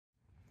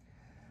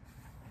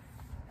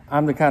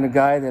I'm the kind of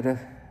guy that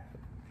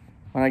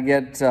when I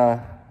get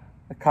a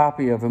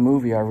copy of a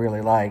movie I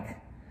really like,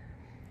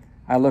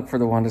 I look for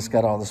the one that's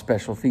got all the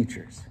special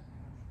features.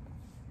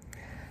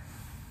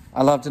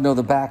 I love to know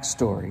the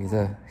backstory,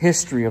 the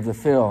history of the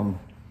film.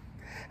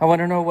 I want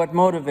to know what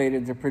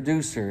motivated the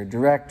producer,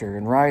 director,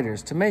 and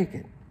writers to make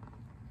it.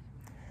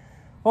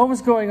 What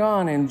was going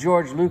on in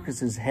George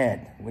Lucas's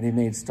head when he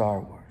made Star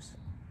Wars?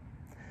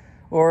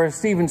 Or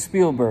Steven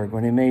Spielberg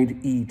when he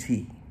made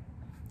E.T.?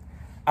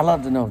 I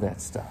love to know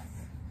that stuff.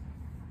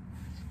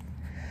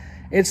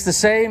 It's the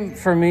same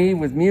for me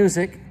with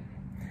music.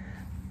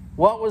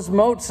 What was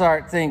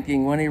Mozart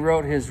thinking when he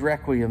wrote his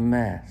Requiem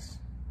Mass?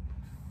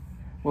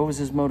 What was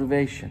his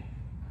motivation?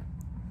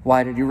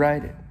 Why did he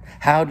write it?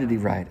 How did he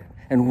write it?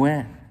 And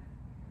when?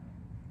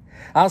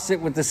 I'll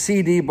sit with the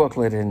CD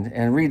booklet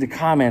and read the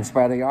comments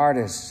by the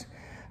artists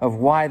of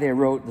why they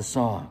wrote the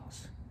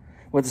songs,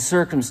 what the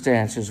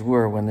circumstances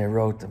were when they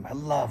wrote them. I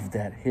love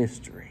that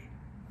history.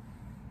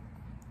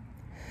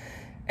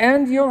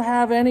 And you'll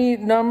have any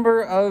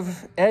number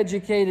of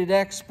educated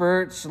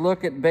experts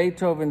look at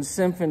Beethoven's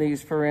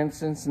symphonies, for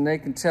instance, and they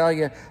can tell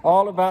you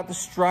all about the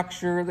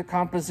structure, the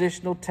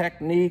compositional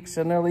techniques,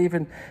 and they'll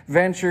even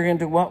venture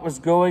into what was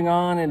going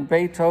on in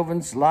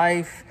Beethoven's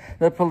life,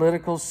 the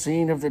political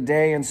scene of the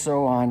day, and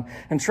so on,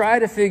 and try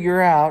to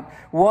figure out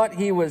what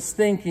he was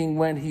thinking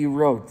when he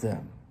wrote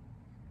them.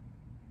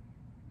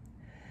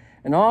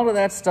 And all of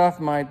that stuff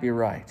might be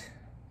right,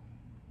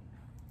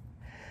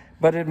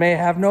 but it may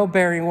have no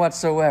bearing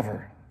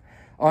whatsoever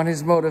on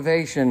his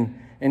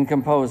motivation in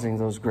composing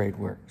those great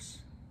works.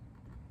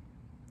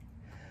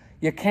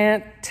 You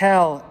can't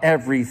tell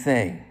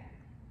everything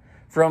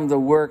from the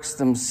works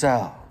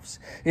themselves.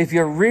 If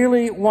you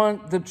really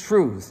want the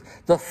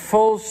truth, the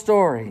full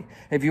story,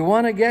 if you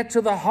want to get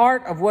to the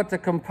heart of what the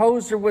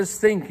composer was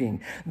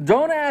thinking,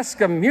 don't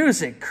ask a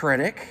music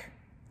critic,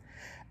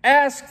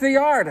 ask the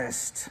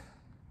artist.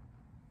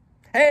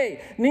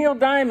 Hey, Neil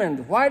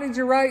Diamond, why did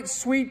you write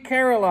Sweet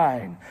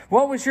Caroline?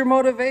 What was your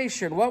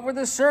motivation? What were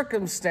the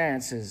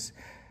circumstances?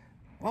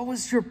 What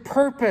was your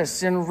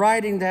purpose in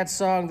writing that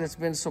song that's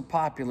been so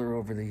popular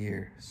over the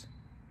years?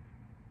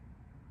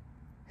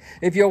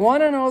 If you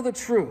want to know the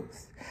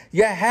truth,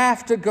 you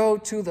have to go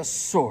to the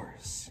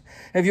source.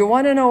 If you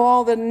want to know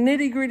all the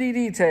nitty-gritty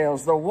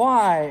details, the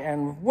why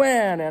and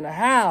when and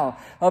how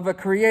of a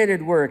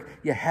created work,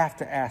 you have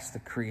to ask the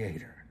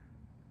Creator.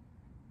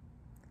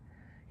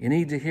 You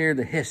need to hear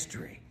the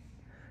history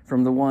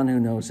from the one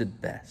who knows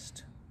it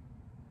best.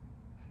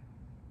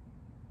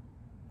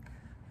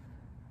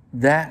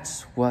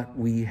 That's what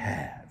we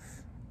have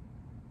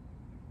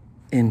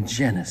in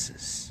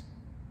Genesis.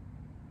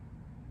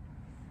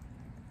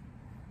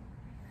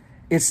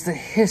 It's the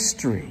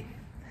history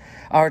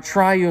our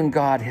triune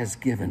God has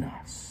given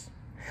us.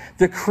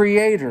 The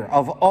Creator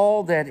of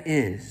all that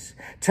is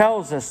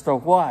tells us the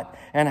what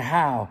and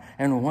how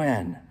and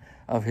when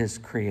of His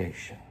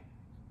creation.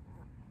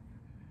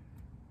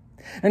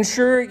 And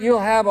sure, you'll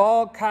have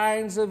all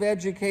kinds of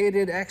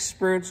educated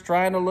experts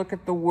trying to look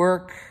at the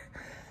work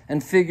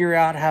and figure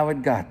out how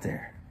it got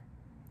there.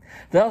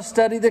 They'll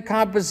study the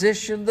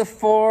composition, the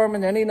form,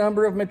 and any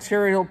number of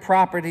material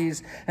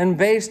properties, and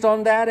based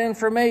on that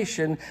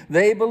information,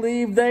 they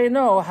believe they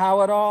know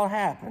how it all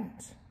happened.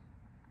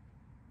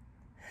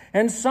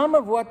 And some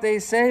of what they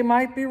say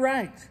might be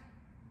right,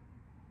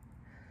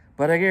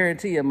 but I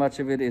guarantee you much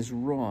of it is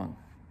wrong.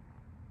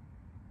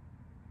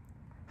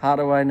 How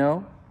do I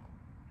know?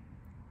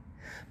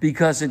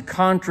 Because it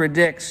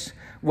contradicts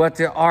what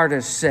the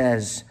artist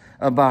says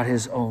about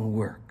his own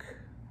work.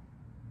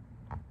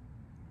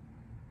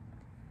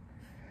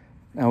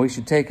 Now, we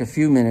should take a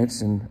few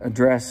minutes and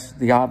address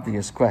the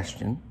obvious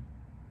question.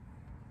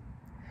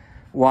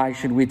 Why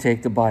should we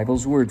take the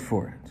Bible's word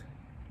for it?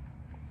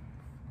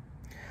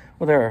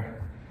 Well, there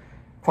are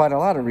quite a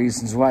lot of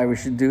reasons why we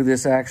should do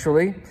this,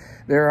 actually.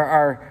 There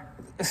are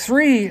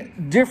three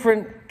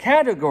different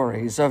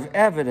categories of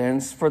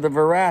evidence for the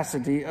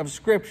veracity of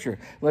Scripture.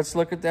 Let's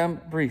look at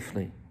them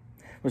briefly.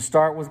 We'll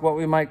start with what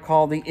we might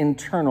call the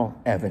internal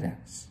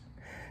evidence.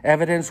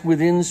 Evidence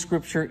within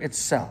Scripture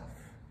itself.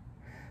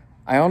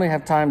 I only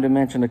have time to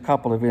mention a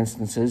couple of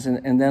instances,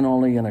 and then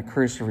only in a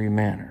cursory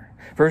manner.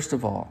 First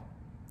of all,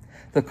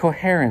 the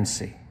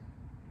coherency.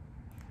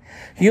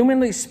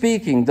 Humanly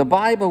speaking, the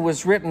Bible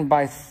was written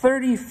by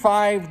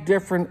 35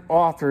 different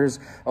authors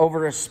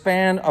over a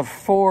span of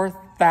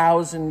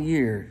 4,000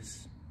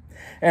 years.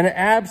 And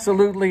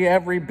absolutely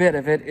every bit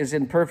of it is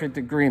in perfect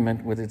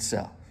agreement with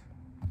itself.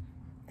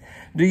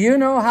 Do you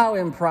know how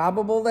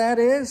improbable that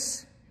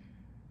is?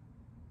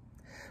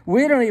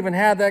 We don't even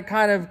have that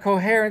kind of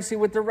coherency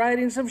with the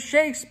writings of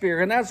Shakespeare,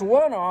 and that's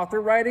one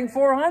author writing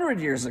 400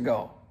 years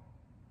ago.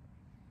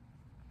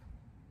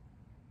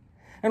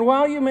 And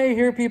while you may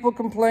hear people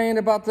complain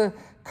about the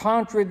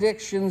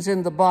contradictions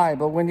in the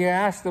Bible, when you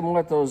ask them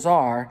what those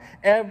are,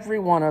 every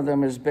one of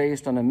them is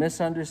based on a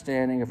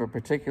misunderstanding of a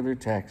particular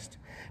text,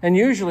 and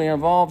usually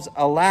involves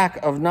a lack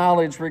of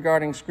knowledge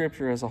regarding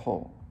Scripture as a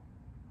whole.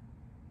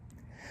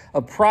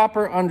 A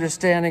proper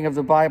understanding of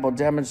the Bible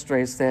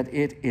demonstrates that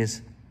it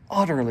is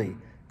utterly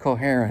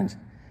coherent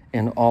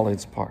in all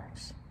its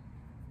parts.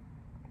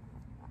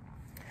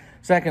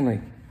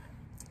 Secondly,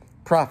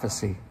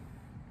 prophecy.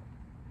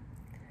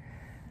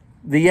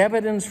 The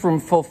evidence from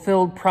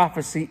fulfilled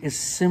prophecy is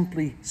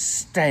simply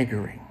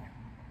staggering.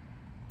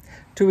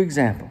 Two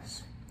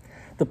examples: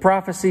 the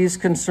prophecies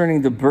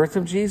concerning the birth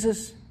of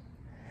Jesus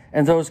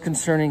and those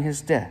concerning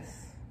his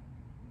death.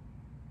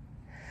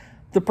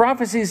 The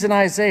prophecies in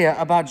Isaiah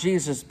about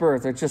Jesus'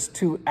 birth are just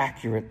too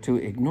accurate to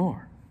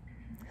ignore.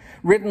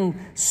 Written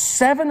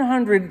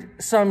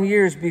 700 some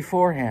years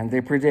beforehand,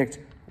 they predict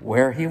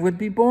where he would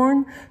be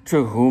born,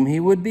 to whom he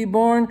would be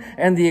born,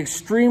 and the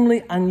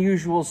extremely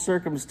unusual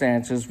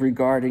circumstances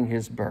regarding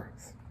his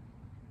birth.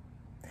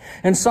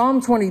 And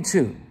Psalm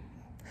 22,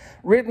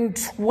 written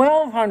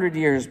 1,200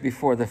 years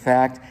before the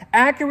fact,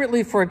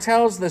 accurately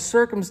foretells the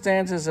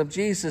circumstances of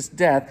Jesus'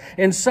 death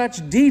in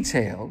such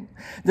detail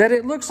that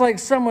it looks like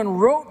someone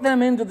wrote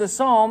them into the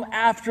psalm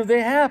after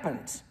they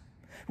happened,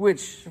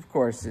 which, of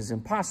course, is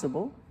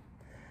impossible,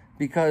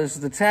 because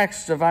the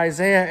texts of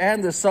Isaiah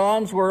and the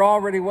Psalms were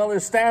already well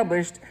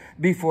established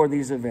before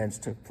these events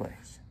took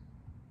place.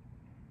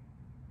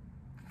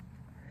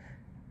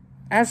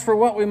 As for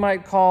what we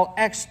might call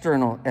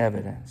external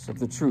evidence of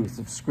the truth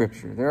of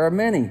Scripture, there are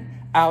many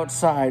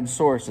outside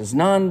sources,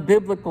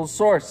 non-biblical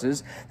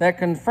sources, that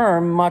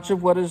confirm much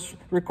of what is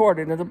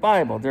recorded in the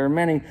Bible. There are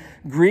many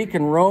Greek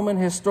and Roman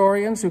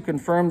historians who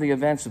confirm the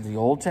events of the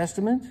Old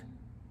Testament.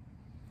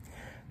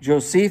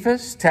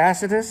 Josephus,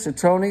 Tacitus,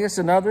 Suetonius,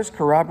 and others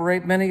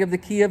corroborate many of the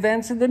key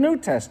events in the New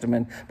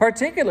Testament,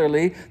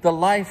 particularly the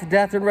life,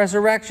 death, and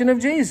resurrection of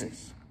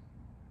Jesus.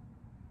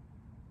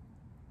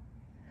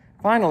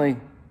 Finally,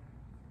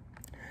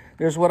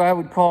 there's what I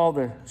would call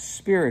the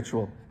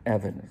spiritual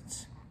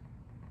evidence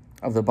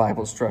of the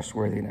Bible's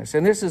trustworthiness,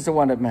 and this is the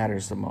one that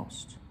matters the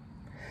most.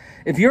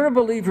 If you're a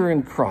believer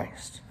in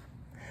Christ,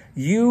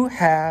 you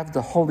have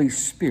the Holy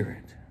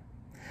Spirit,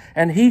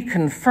 and he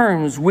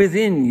confirms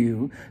within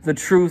you the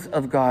truth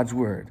of God's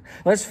word.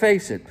 Let's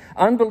face it,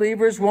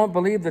 unbelievers won't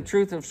believe the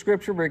truth of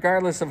Scripture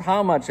regardless of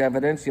how much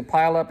evidence you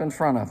pile up in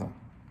front of them.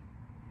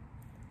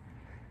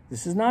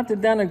 This is not to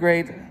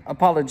denigrate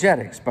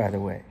apologetics, by the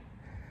way.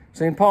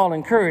 St. Paul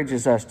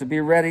encourages us to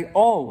be ready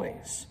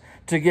always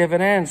to give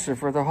an answer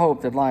for the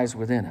hope that lies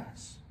within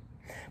us.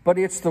 But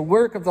it's the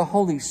work of the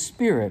Holy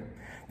Spirit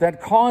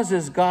that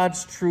causes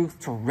God's truth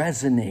to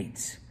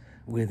resonate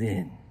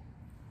within.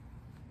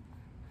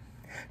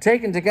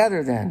 Taken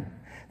together, then,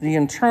 the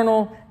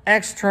internal,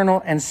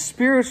 external, and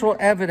spiritual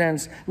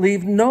evidence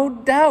leave no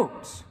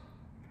doubt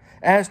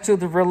as to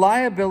the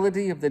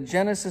reliability of the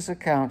Genesis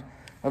account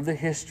of the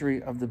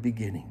history of the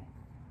beginning.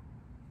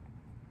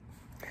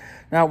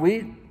 Now,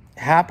 we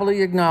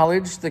happily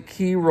acknowledge the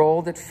key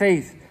role that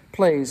faith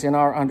plays in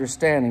our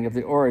understanding of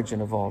the origin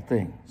of all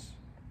things.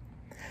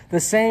 The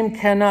same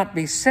cannot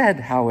be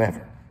said,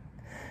 however,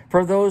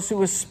 for those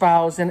who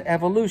espouse an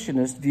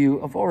evolutionist view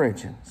of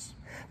origins,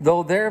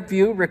 though their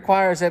view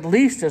requires at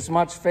least as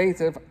much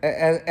faith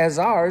as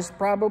ours,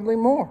 probably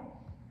more.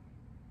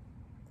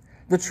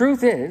 The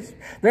truth is,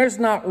 there's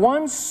not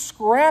one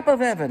scrap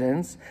of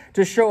evidence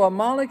to show a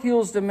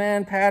molecule's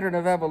demand pattern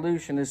of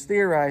evolution as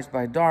theorized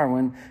by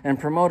Darwin and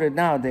promoted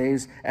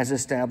nowadays as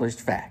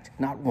established fact.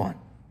 Not one.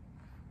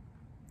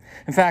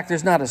 In fact,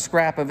 there's not a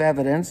scrap of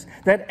evidence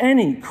that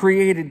any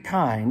created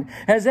kind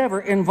has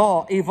ever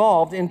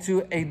evolved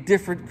into a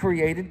different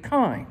created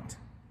kind.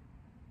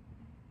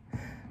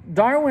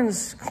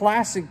 Darwin's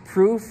classic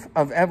proof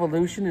of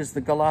evolution is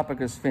the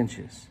Galapagos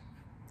finches,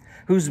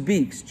 whose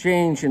beaks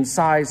change in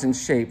size and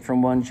shape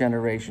from one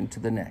generation to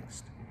the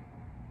next.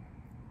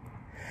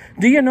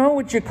 Do you know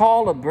what you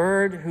call a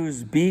bird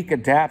whose beak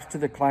adapts to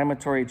the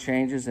climatory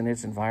changes in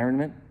its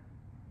environment?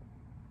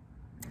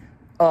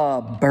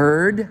 A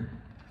bird.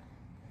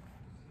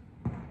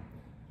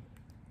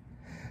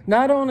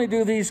 Not only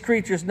do these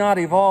creatures not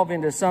evolve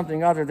into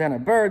something other than a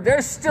bird,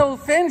 they're still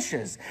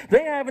finches.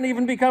 They haven't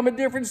even become a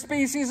different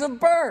species of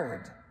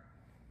bird.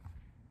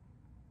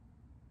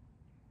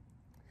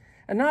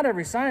 And not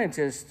every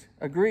scientist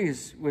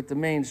agrees with the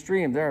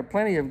mainstream. There are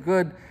plenty of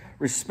good,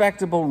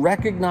 respectable,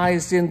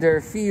 recognized in their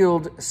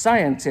field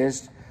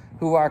scientists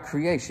who are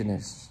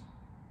creationists.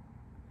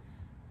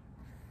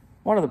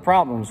 One of the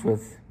problems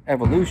with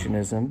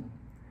evolutionism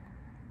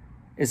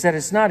is that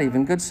it's not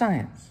even good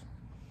science.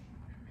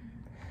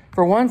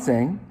 For one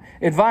thing,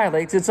 it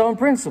violates its own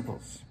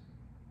principles.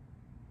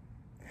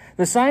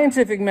 The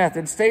scientific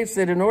method states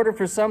that in order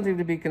for something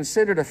to be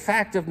considered a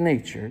fact of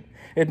nature,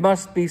 it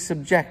must be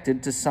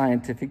subjected to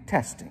scientific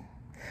testing.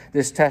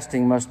 This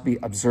testing must be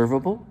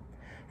observable,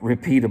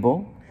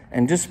 repeatable,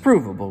 and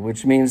disprovable,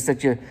 which means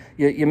that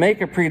you make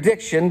a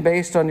prediction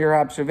based on your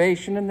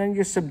observation, and then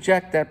you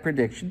subject that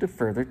prediction to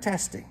further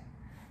testing.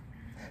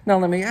 Now,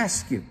 let me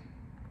ask you,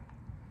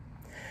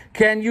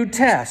 can you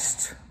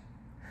test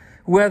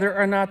whether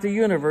or not the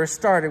universe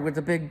started with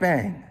the Big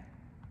Bang?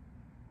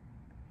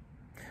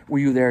 Were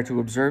you there to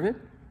observe it?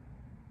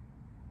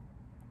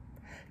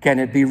 Can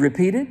it be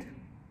repeated?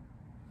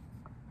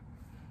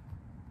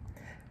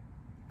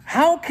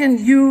 How can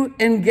you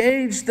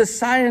engage the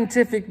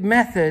scientific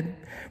method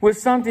with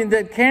something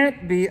that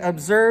can't be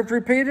observed,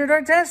 repeated,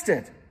 or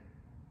tested?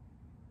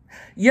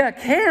 You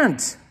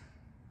can't.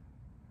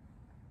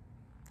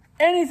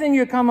 Anything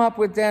you come up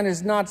with then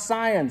is not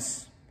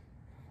science.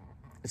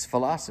 It's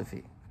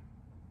philosophy.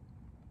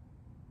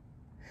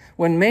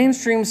 When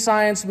mainstream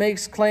science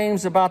makes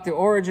claims about the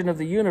origin of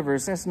the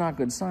universe, that's not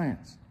good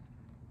science.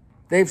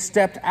 They've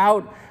stepped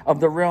out of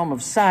the realm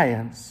of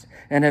science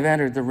and have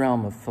entered the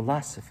realm of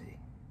philosophy.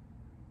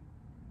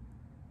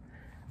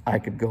 I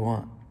could go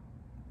on,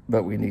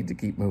 but we need to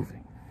keep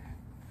moving.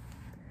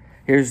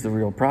 Here's the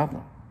real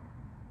problem.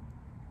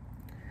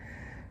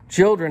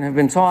 Children have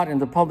been taught in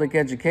the public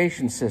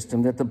education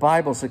system that the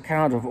Bible's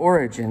account of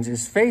origins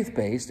is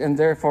faith-based and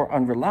therefore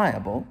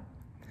unreliable,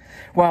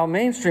 while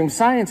mainstream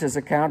science's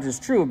account is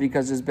true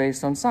because it's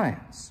based on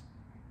science,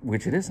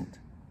 which it isn't.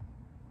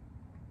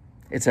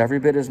 It's every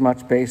bit as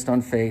much based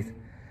on faith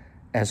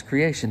as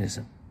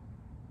creationism.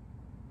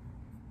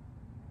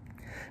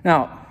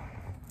 Now,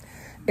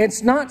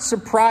 it's not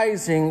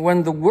surprising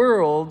when the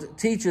world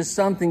teaches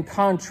something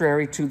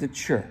contrary to the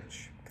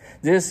church.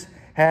 This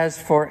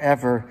has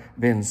forever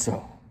been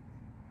so.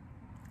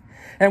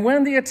 And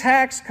when the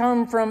attacks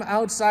come from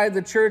outside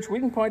the church, we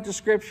can point to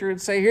Scripture and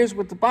say, here's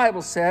what the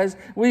Bible says.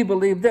 We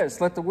believe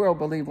this. Let the world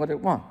believe what it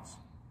wants.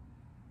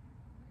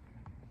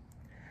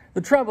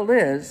 The trouble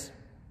is,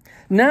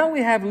 now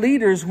we have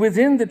leaders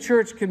within the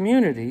church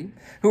community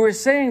who are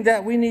saying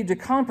that we need to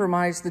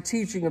compromise the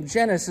teaching of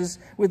Genesis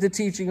with the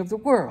teaching of the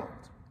world.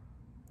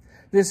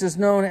 This is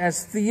known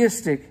as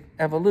theistic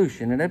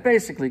evolution, and it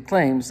basically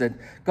claims that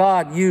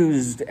God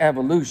used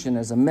evolution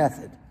as a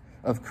method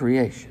of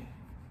creation.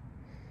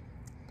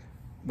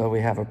 But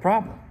we have a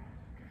problem.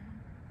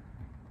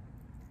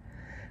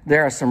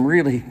 There are some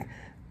really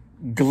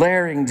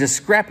glaring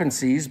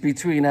discrepancies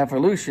between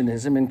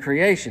evolutionism and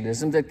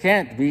creationism that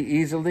can't be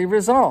easily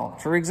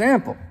resolved. For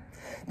example,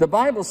 the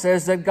Bible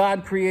says that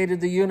God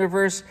created the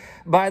universe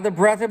by the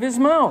breath of his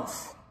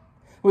mouth,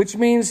 which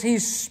means he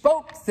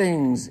spoke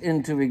things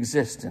into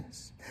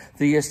existence.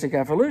 Theistic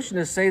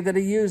evolutionists say that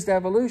he used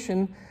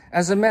evolution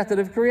as a method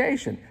of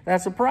creation.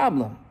 That's a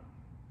problem.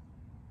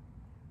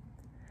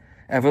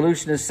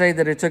 Evolutionists say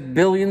that it took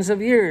billions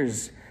of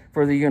years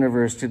for the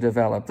universe to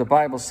develop. The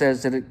Bible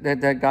says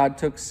that God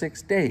took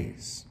 6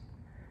 days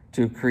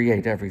to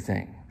create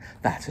everything.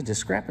 That's a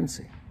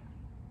discrepancy,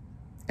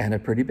 and a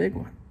pretty big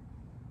one.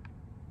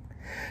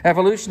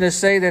 Evolutionists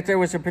say that there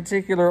was a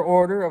particular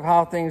order of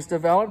how things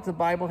developed. The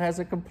Bible has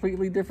a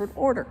completely different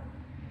order.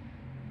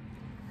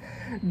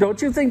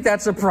 Don't you think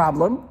that's a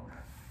problem?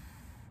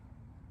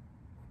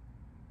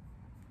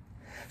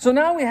 So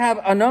now we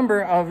have a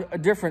number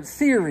of different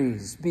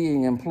theories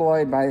being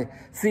employed by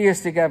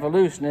theistic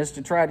evolutionists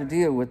to try to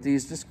deal with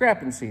these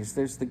discrepancies.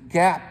 There's the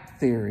gap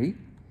theory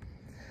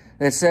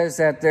that says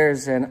that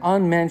there's an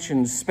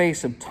unmentioned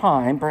space of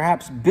time,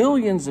 perhaps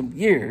billions of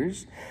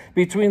years,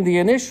 between the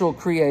initial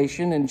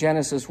creation in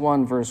Genesis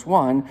 1, verse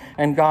 1,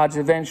 and God's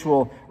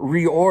eventual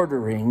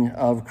reordering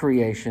of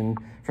creation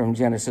from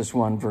Genesis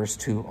 1, verse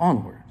 2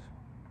 onward.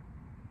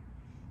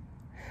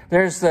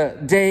 There's the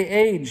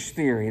day-age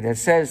theory that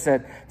says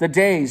that the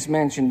days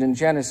mentioned in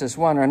Genesis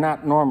 1 are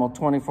not normal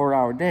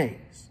 24-hour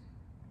days.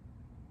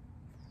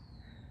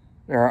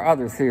 There are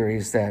other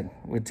theories that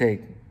would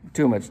take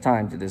too much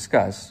time to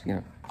discuss,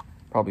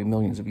 probably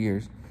millions of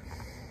years.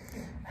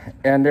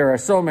 And there are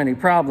so many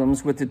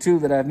problems with the two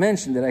that I've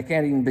mentioned that I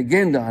can't even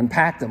begin to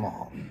unpack them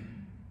all.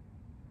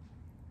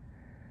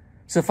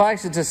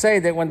 Suffice it to say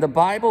that when the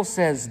Bible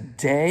says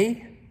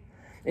day,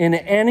 in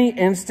any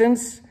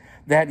instance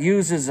that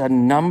uses a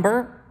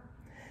number,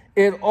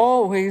 it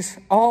always,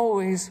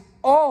 always,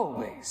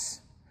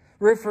 always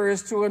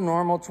refers to a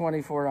normal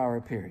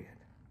 24-hour period.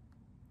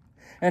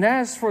 And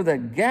as for the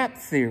gap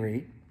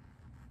theory,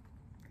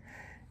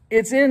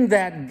 it's in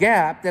that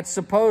gap that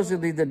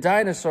supposedly the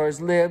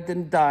dinosaurs lived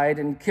and died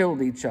and killed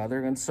each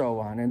other and so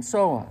on and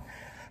so on.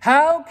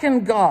 How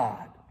can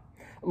God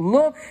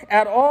look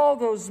at all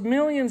those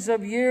millions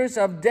of years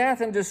of death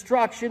and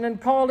destruction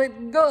and call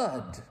it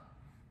good?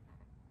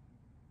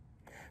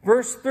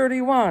 Verse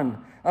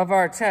 31 of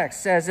our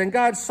text says, "And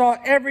God saw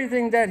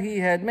everything that he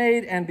had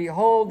made, and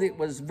behold, it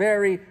was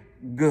very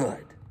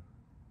good."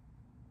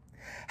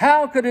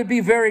 How could it be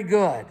very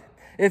good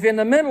if in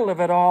the middle of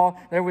it all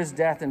there was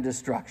death and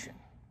destruction?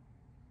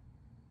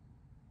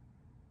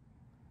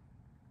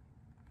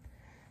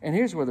 And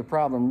here's where the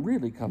problem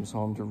really comes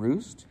home to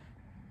roost.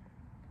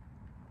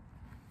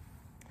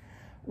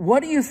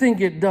 What do you think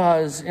it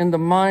does in the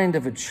mind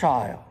of a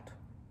child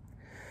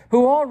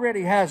who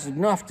already has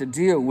enough to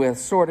deal with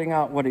sorting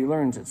out what he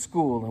learns at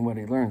school and what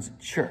he learns at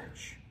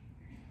church,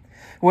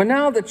 when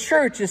now the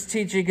church is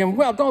teaching him,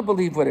 well, don't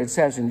believe what it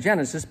says in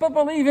Genesis, but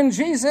believe in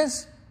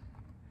Jesus?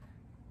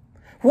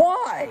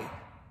 Why?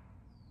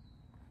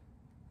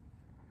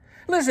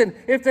 Listen,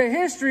 if the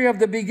history of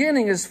the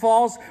beginning is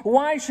false,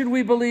 why should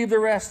we believe the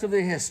rest of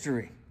the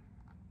history?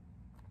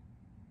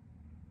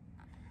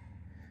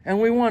 And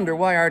we wonder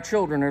why our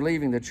children are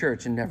leaving the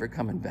church and never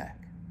coming back.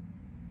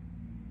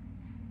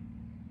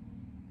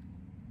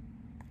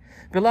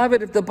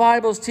 Beloved, if the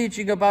Bible's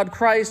teaching about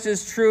Christ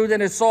is true,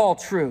 then it's all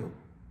true,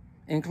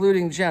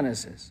 including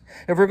Genesis.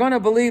 If we're going to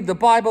believe the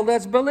Bible,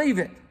 let's believe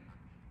it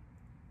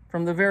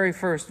from the very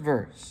first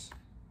verse.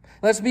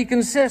 Let's be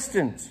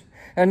consistent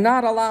and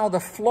not allow the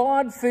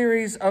flawed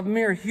theories of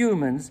mere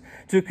humans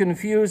to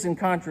confuse and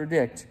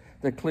contradict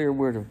the clear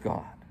Word of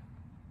God.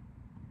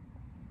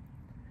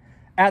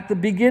 At the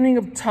beginning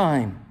of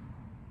time,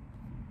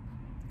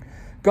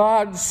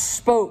 God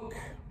spoke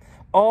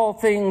all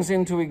things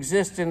into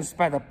existence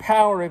by the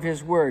power of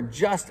His Word,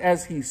 just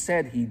as He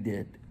said He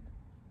did.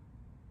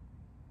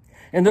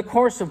 In the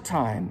course of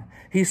time,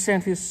 He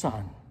sent His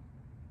Son,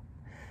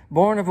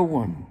 born of a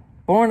woman,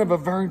 born of a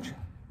virgin,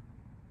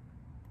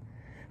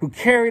 who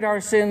carried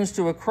our sins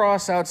to a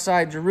cross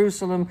outside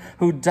Jerusalem,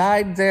 who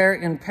died there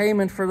in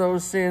payment for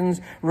those sins,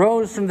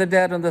 rose from the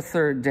dead on the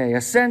third day,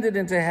 ascended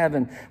into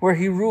heaven, where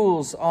He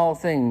rules all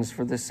things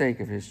for the sake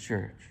of His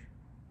church,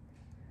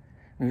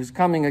 and who's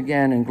coming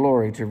again in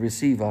glory to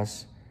receive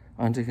us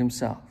unto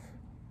Himself.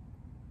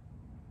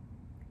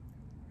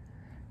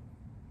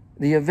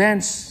 The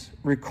events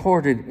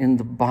recorded in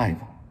the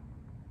Bible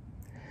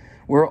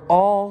were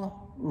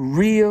all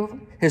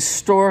real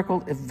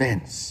historical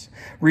events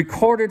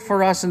recorded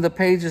for us in the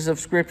pages of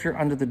Scripture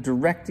under the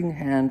directing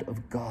hand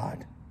of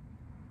God.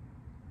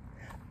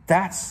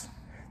 That's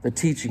the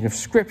teaching of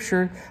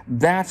Scripture.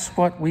 That's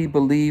what we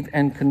believe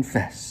and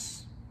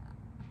confess.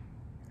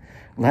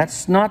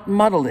 Let's not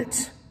muddle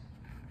it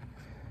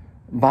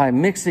by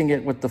mixing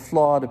it with the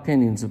flawed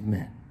opinions of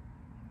men.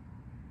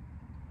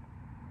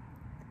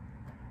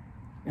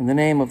 In the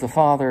name of the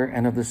Father,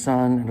 and of the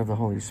Son, and of the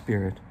Holy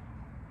Spirit.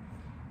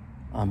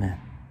 Amen.